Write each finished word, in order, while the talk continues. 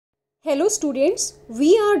Hello students,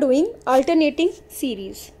 we are doing alternating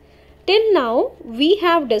series. Till now we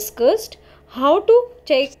have discussed how to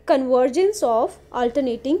check convergence of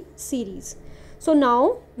alternating series. So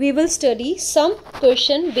now we will study some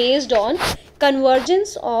question based on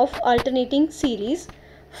convergence of alternating series.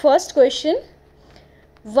 First question,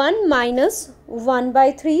 1 minus 1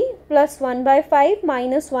 by 3 plus 1 by 5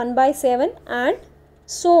 minus 1 by 7 and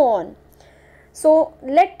so on. So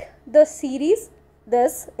let the series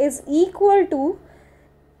this is equal to,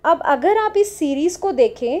 अब अगर आप इस series को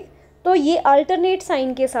देखें तो ये alternate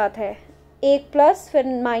sign के साथ है, एक प्लस फिर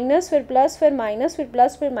माइनस फिर प्लस फिर माइनस फिर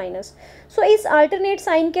प्लस फिर माइनस. सो इस अल्टरनेट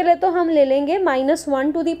साइन के लिए तो हम ले लेंगे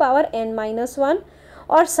 -1 टू द पावर n-1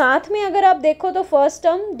 और साथ में अगर आप देखो तो फर्स्ट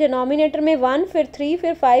टर्म डिनोमिनेटर में 1 फिर 3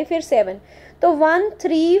 फिर 5 फिर 7, तो 1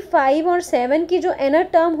 3 5 और 7 की जो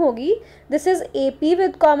nth टर्म होगी this is AP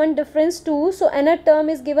with common difference 2. So nth term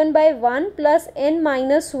is given by 1 plus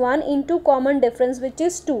n-1 into common difference which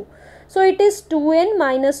is 2. So it is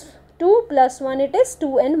 2n-2 plus 1, it is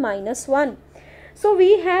 2n-1. So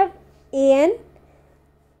we have an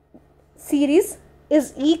series is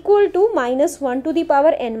equal to -1 to the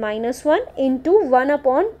power n-1 into 1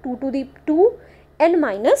 upon 2 to the 2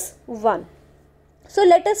 n-1. So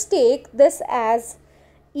let us take this as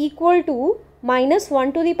equal to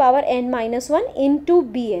 -1 to the power n-1 into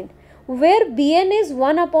bn, where bn is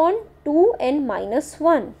 1 upon 2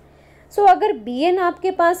 n-1. So अगर bn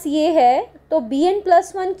आपके पास ये है तो bn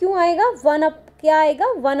plus 1 क्यों आएगा, क्या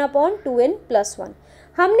आएगा 1 upon 2n plus 1.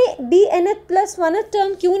 हमने bnth plus 1th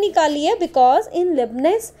टर्म क्यों निकाली है, because in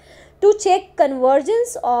Leibniz to check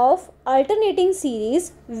convergence of alternating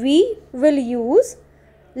series we will use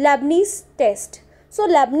Lebanese test. So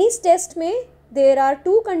Lebanese test में there are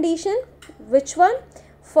to condition. Which one?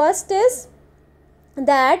 First is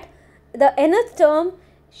that the nth term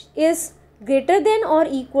is greater than और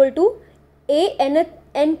equal to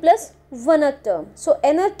n plus 1th term. So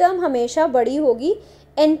nth term हमेशा बड़ी होगी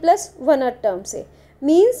n plus 1th term से,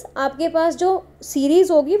 means आपके पास जो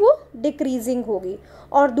series होगी वो डिक्रीजिंग होगी.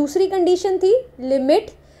 और दूसरी कंडीशन थी limit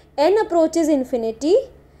n approaches infinity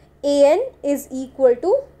an is equal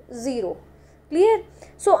to 0. Clear?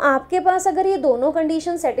 सो आपके पास अगर ये दोनों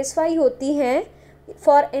कंडीशन सेटिस्फाई होती हैं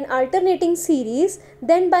for an alternating series,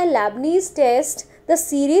 then bye Lebanese test the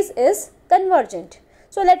series is convergent.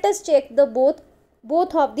 So let us check the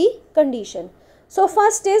both of the condition. So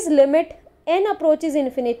first is limit n approaches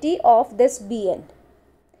infinity of this bn.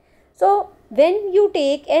 So when you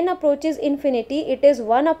take n approaches infinity, it is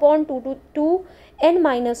 1 upon 2 to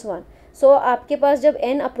n-1. So आपके पास जब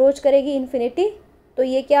n approach करेगी infinity तो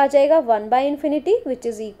ये क्या आ जाएगा 1 by infinity which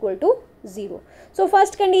is equal to 0. So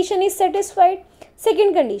first condition is satisfied.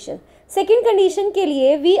 Second condition के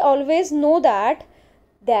लिए we always know that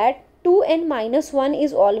 2n-1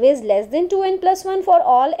 is always less than 2n plus 1 for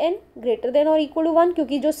all n greater than or equal to 1,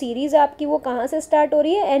 क्योंकि जो series आपकी वो कहाँ से start हो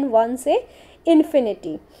रही है, n1 से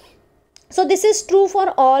infinity. So this is true for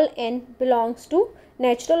all n belongs to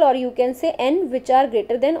natural or you can say n which are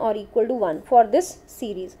greater than or equal to 1 for this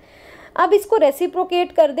series. अब इसको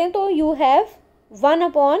रेसिप्रोकेट कर दें तो you have 1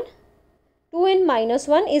 upon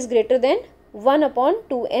 2n-1 is greater than 1 upon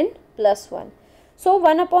 2n plus 1. So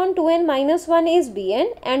 1 upon 2n-1 is bn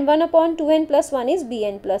and 1 upon 2n plus 1 is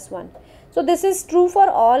bn plus 1. So this is true for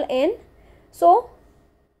all n. So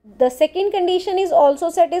the second condition is also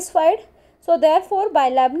satisfied. So therefore by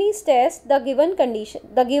Leibniz test the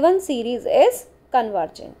given series is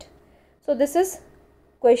convergent. So this is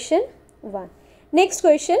question 1. Next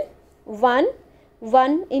question,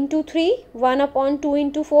 1 into 3, 1 upon 2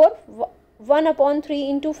 into 4, 1 upon 3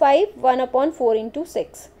 into 5, 1 upon 4 into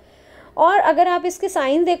 6. और अगर आप इसके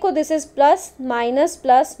sign देखो this is plus minus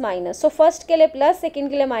plus minus. So first के लिए plus, second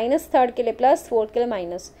के लिए minus, third के लिए प्लस, फोर्थ के लिए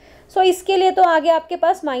माइनस. सो इसके लिए तो आगे आपके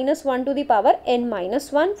पास -1 to the power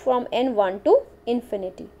n-1 from n1 to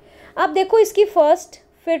infinity. अब देखो इसकी फर्स्ट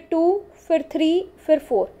फिर 2 फिर 3 फिर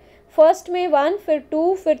 4. फर्स्ट में 1 फिर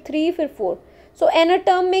 2 फिर 3 फिर 4. सो nth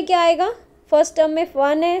टर्म में क्या आएगा, फर्स्ट टर्म में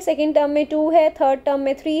 1 है, सेकेंड टर्म में 2 है, थर्ड टर्म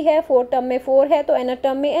में 3 है, फोर्थ टर्म में 4 है, तो nth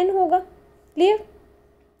टर्म में n होगा. क्लियर?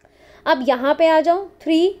 अब यहाँ पे आ जाओ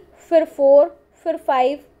 3 फिर 4 फिर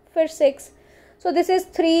 5 फिर 6. So this is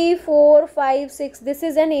 3 4 5 6. This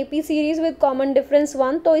is an AP series with common difference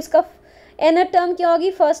 1. तो इसका nth टर्म क्या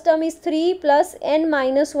होगी, first term is 3 plus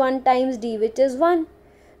n-1 times d which is 1.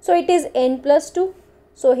 So it is n plus 2.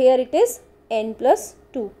 So here it is n plus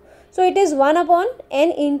 2. So it is 1 upon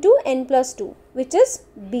n into n plus 2 which is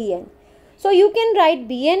bn. So you can write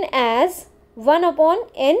bn as 1 upon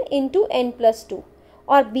n into n plus 2.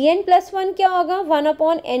 और bn plus 1 क्या होगा, 1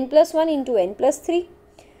 upon n plus 1 into n plus 3.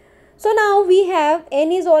 So now we have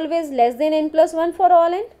n is always less than n plus 1 for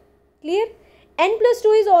all n. Clear? N plus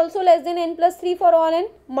 2 is also less than n plus 3 for all n.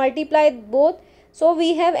 Multiply both. So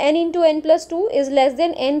we have n into n plus 2 is less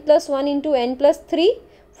than n plus 1 into n plus 3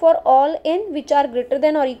 for all n which are greater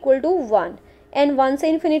than or equal to 1. n 1 से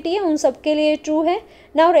infinity है, उन सब के लिए true है.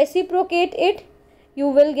 Now reciprocate it. You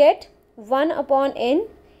will get 1 upon n.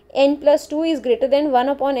 n plus 2 is greater than 1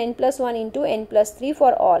 upon n plus 1 into n plus 3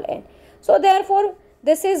 for all n. So therefore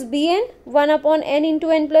this is Bn 1 upon n into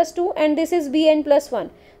n plus 2 and this is Bn plus 1.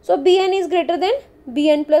 So Bn is greater than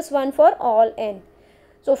Bn plus 1 for all n.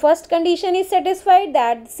 So first condition is satisfied,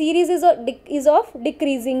 that series is of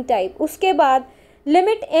decreasing type. उसके बाद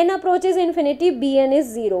limit n approaches infinity, Bn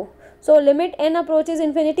is 0. So limit n approaches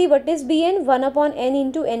infinity, what is Bn? 1 upon n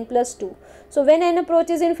into n plus 2. So when n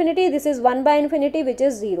approaches infinity, this is 1 by infinity which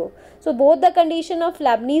is 0. So both the condition of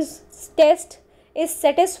Leibniz test is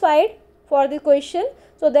satisfied for the question.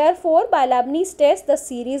 So therefore by Leibniz test the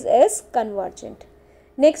series is convergent.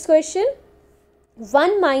 Next question,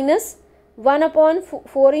 1 minus 1 upon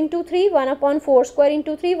 4 into 3, 1 upon 4 square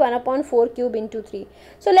into 3, 1 upon 4 cube into 3.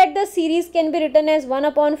 So let the series can be written as 1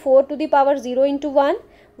 upon 4 to the power 0 into 1,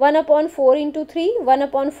 1 upon 4 into 3, 1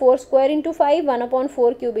 upon 4 square into 5, 1 upon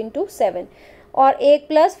 4 cube into 7. और एक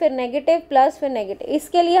plus फिर negative plus फिर negative,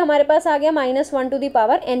 इसके लिए हमारे पास आ गया -1 to the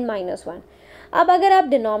power n minus 1. अब अगर आप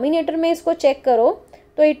डिनोमिनेटर में इसको चेक करो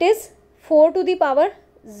तो it is 4 to the power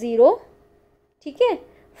 0. ठीक है,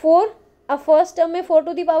 4 अब फर्स्ट टर्म में 4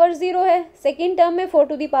 टू दी पावर 0 है, सेकेंड टर्म में 4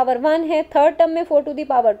 टू दी पावर 1 है, थर्ड टर्म में 4 टू दी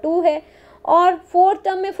पावर 2 है और फोर्थ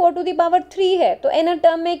टर्म में 4 टू दी पावर 3 है. तो एनर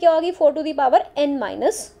टर्म में क्या होगी? 4 to the power n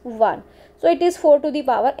minus 1. So it is 4 to the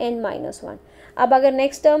power n minus 1. अब अगर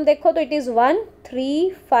नेक्स्ट टर्म देखो तो it is 1 3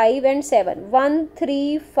 5 and 7. 1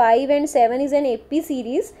 3 5 and 7 is an AP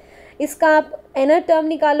series. इसका आप एनर टर्म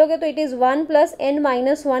निकालोगे तो it is 1 plus n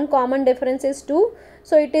minus 1, common difference is 2.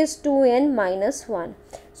 So it is 2n minus 1.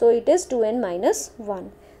 So it is 2n minus 1.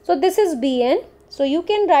 So this is Bn. So you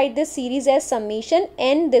can write this series as summation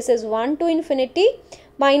n. This is 1 to infinity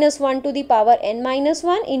minus 1 to the power n minus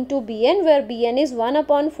 1 into Bn, where Bn is 1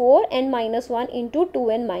 upon 4 n minus 1 into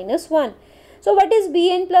 2n minus 1. So what is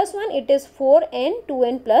Bn plus 1? It is 4n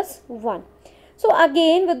 2n plus 1. So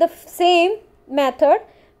again with the same method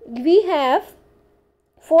we have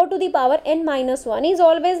 4 to the power n minus 1 is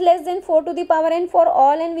always less than 4 to the power n for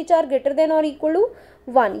all n which are greater than or equal to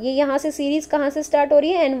 1. ये यहाँ से series कहाँ से start हो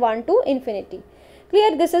रही है? n1 to infinity.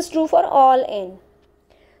 Clear? This is true for all n.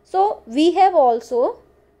 So we have also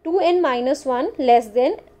 2n minus 1 less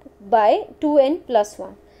than by 2n plus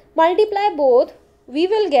 1. Multiply both, we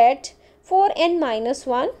will get 4n minus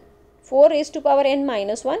 1, 4 raised to power n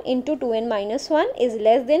minus 1 into 2n minus 1 is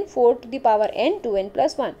less than 4 to the power n 2n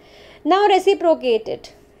plus 1. Now reciprocate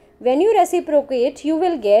it. When you reciprocate, you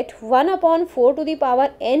will get 1 upon 4 to the power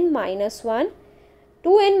n minus 1.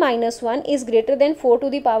 2n minus 1 is greater than 4 to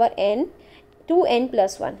the power n 2n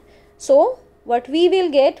plus 1. So what we will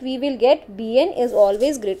get? We will get Bn is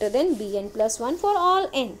always greater than Bn plus 1 for all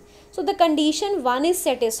n. So the condition 1 is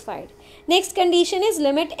satisfied. Next condition is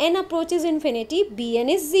limit n approaches infinity, Bn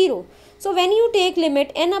is 0. So when you take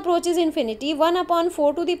limit n approaches infinity, 1 upon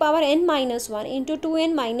 4 to the power n minus 1 into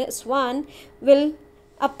 2n minus 1 will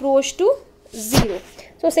approach to 0.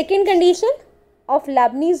 So second condition of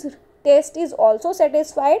Leibniz test is also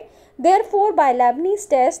satisfied. Therefore by Leibniz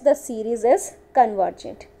test the series is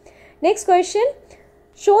convergent. Next question.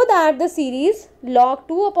 Show that the series log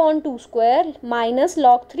 2 upon 2 square minus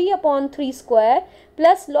log 3 upon 3 square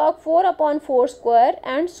plus log 4 upon 4 square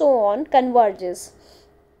and so on converges.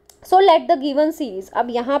 So let the given series, अब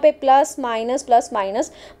यहाँ पे plus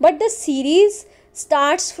minus but the series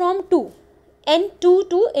starts from 2 and 2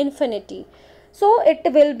 to infinity. So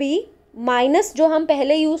it will be minus जो हम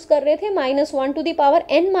पहले use कर रहे थे -1 to the power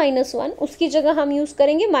n minus 1, उसकी जगह हम यूज़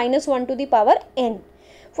करेंगे -1 to the power n.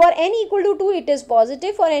 For n equal to 2 it is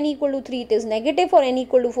positive, for n equal to 3 it is negative, for n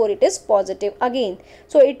equal to 4 it is positive again.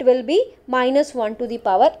 So it will be -1 to the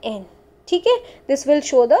power n. ठीक है, this will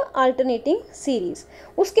show the alternating series.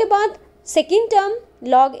 उसके बाद second term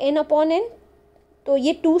log n upon n, तो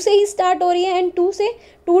ये 2 से ही start हो रही है एंड 2 से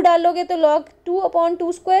 2 डालोगे तो log 2 upon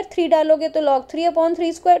 2 स्क्वायर, 3 डालोगे तो log 3 upon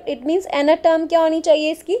 3 square. It means एनर term क्या होनी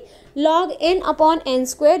चाहिए इसकी? log n upon n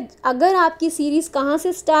square. अगर आपकी सीरीज कहाँ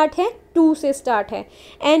से स्टार्ट है? 2 से स्टार्ट है.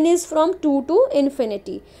 n is from 2 to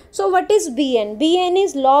infinity. So what is bn? bn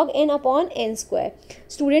is log n upon n square.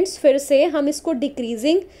 Students फिर से हम इसको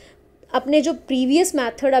डिक्रीजिंग अपने जो प्रीवियस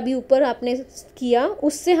मेथड अभी ऊपर आपने किया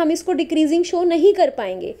उससे हम इसको डिक्रीजिंग शो नहीं कर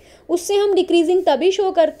पाएंगे। उससे हम डिक्रीजिंग तभी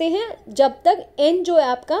शो करते हैं जब तक n जो है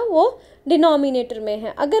आपका वो डिनोमिनेटर में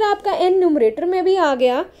है। अगर आपका n न्यूमरेटर में भी आ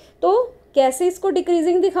गया तो कैसे इसको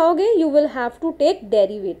डिक्रीजिंग दिखाओगे? You will have to take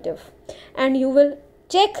derivative and you will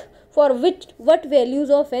check for what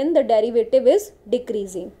values of n the derivative is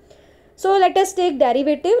decreasing. So let us take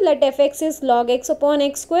derivative. Let fx is log x upon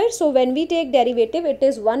x square. So when we take derivative, it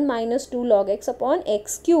is 1 minus 2 log x upon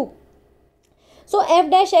x cube. So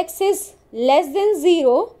f dash x is less than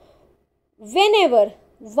 0 whenever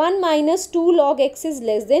 1 minus 2 log x is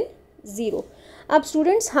less than 0. अब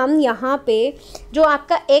students हम यहाँ पे जो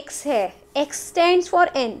आपका x है, x stands for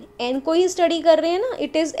n को ही study कर रहे हैं ना,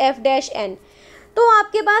 it is f dash n. तो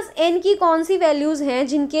आपके पास n की कौन सी वैल्यूज़ हैं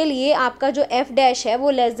जिनके लिए आपका जो f डैश है वो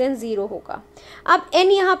लेस देन 0 होगा। अब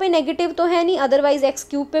n यहाँ पे नेगेटिव तो है नहीं, अदरवाइज x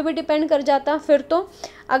क्यूब पे भी डिपेंड कर जाता। फिर तो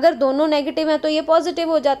अगर दोनों नेगेटिव हैं तो ये पॉजिटिव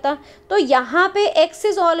हो जाता। तो यहाँ पे x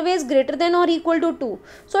is always greater than और equal to 2,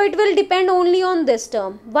 so it will depend only on this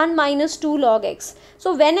term 1 minus 2 log x.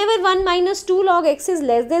 So whenever 1 minus 2 log x is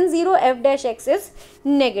less than 0, f dash x is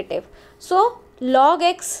negative. So log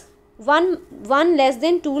x 1 less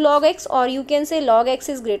than 2 log x, or you can say log x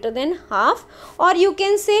is greater than half, or you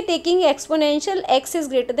can say taking exponential x is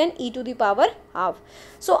greater than e to the power half.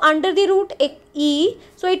 So under the root e,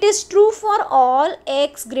 so it is true for all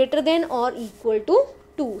x greater than or equal to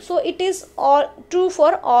 2. So it is all true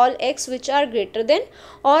for all x which are greater than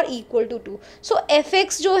or equal to 2. So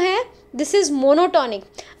fx जो है this is monotonic.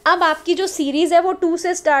 अब आपकी जो series है वो 2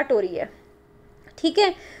 से start हो रही है, ठीक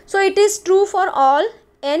है। So it is true for all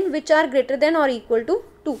n which are greater than or equal to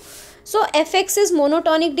 2. So fx is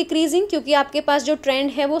monotonic decreasing क्योंकि आपके पास जो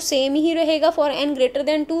ट्रेंड है वो सेम ही रहेगा for n greater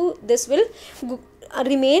than 2. This will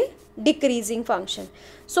remain decreasing function.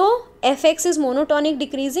 So fx is monotonic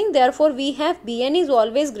decreasing, therefore we have bn is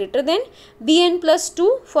always greater than bn plus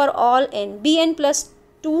 2 for all n. bn plus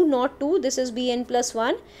 2 not 2, this is bn plus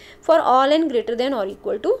 1 for all n greater than or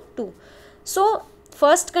equal to 2. So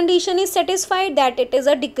first condition is satisfied that it is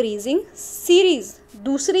a decreasing series.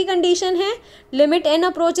 दूसरी condition है limit n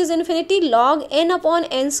approaches infinity log n upon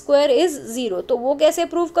n square is 0. तो वो कैसे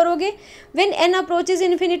prove करोगे? When n approaches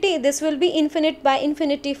infinity this will be infinite by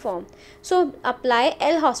infinity form. So apply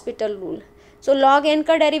L hospital rule. So log n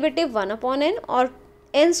का derivative 1 upon n और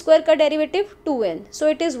n square का derivative 2n. So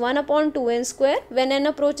it is 1 upon 2n square. When n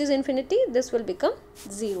approaches infinity this will become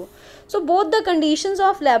 0. So both the conditions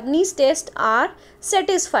of Leibniz test are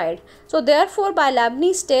satisfied. So therefore by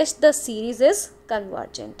Leibniz test the series is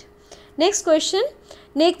convergent. Next question.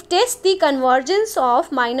 Next test the convergence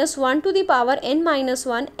of minus 1 to the power n minus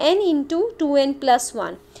 1 n into 2n plus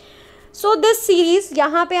 1. So this series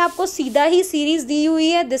यहाँ पे आपको सीधा ही series दी हुई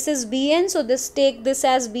है. This is bn. So this take this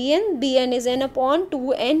as bn. bn is n upon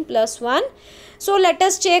 2n plus 1. So let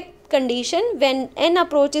us check condition when n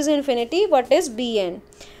approaches infinity. What is bn?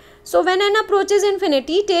 So when n approaches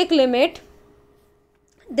infinity, take limit.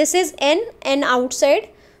 This is n outside.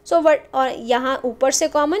 So what, और यहाँ ऊपर से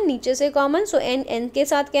common नीचे से common. So n के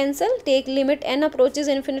साथ cancel. Take limit n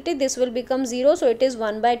approaches infinity. This will become 0. So it is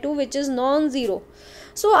 1/2 which is non-zero.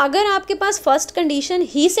 So अगर आपके पास फर्स्ट कंडीशन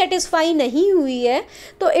ही सेटिस्फाई नहीं हुई है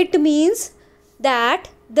तो it means that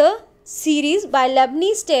the series by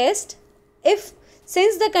Leibniz test, if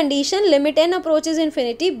since the condition limit n approaches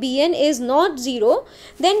infinity bn is not 0,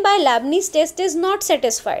 then by Leibniz test is not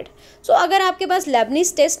satisfied. So अगर आपके पास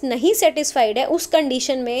Leibniz test नहीं satisfied है उस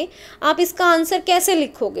condition में आप इसका answer कैसे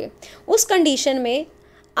लिखोगे? उस कंडीशन में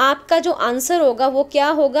आपका जो आंसर होगा वो क्या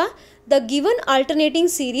होगा? The given alternating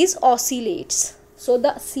series oscillates. So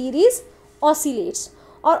the series oscillates.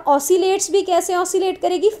 और oscillates भी कैसे oscillate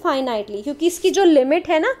करेगी? Finitely, क्योंकि इसकी जो लिमिट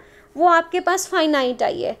है ना वो आपके पास फाइनाइट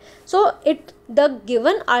आई है. So it the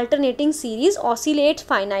given alternating series oscillate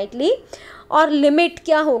finitely. और लिमिट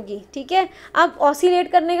क्या होगी? ठीक है, अब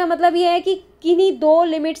ऑसिलेट करने का मतलब ये है कि किन्हीं दो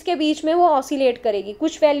लिमिट्स के बीच में वो ऑसिलेट करेगी.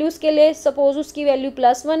 कुछ वैल्यूज़ के लिए सपोज उसकी वैल्यू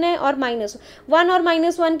 +1 है और -1 और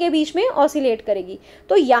 -1 के बीच में ऑसिलेट करेगी.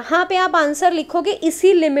 तो यहाँ पे आप आंसर लिखोगे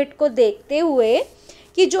इसी लिमिट को देखते हुए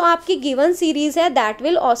कि जो आपकी गिवन सीरीज़ है दैट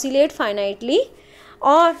विल ऑसिलेट फाइनाइटली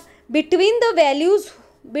और between the values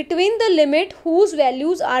between the limit whose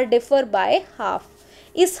values are differ by half.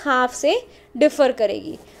 इस हाफ से डिफ़र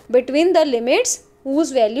करेगी. between the limits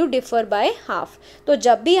whose value differ by half. तो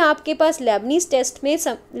जब भी आपके पास Leibniz टेस्ट में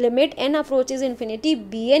limit n approaches infinity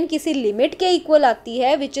bn किसी लिमिट के इक्वल आती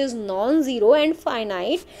है which is non-zero and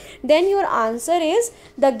finite, then your answer is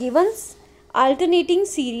the given alternating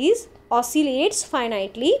series oscillates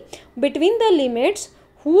finitely between the limits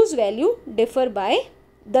whose value differ by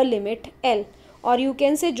the limit L. और you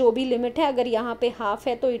can say जो भी limit है, अगर यहाँ पे हाफ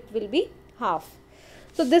है तो it will be half.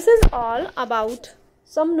 So this is all about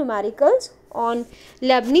some numericals on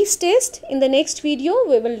Leibniz test. In the next video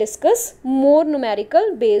we will discuss more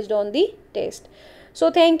numerical based on the test.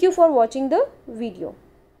 So thank you for watching the video.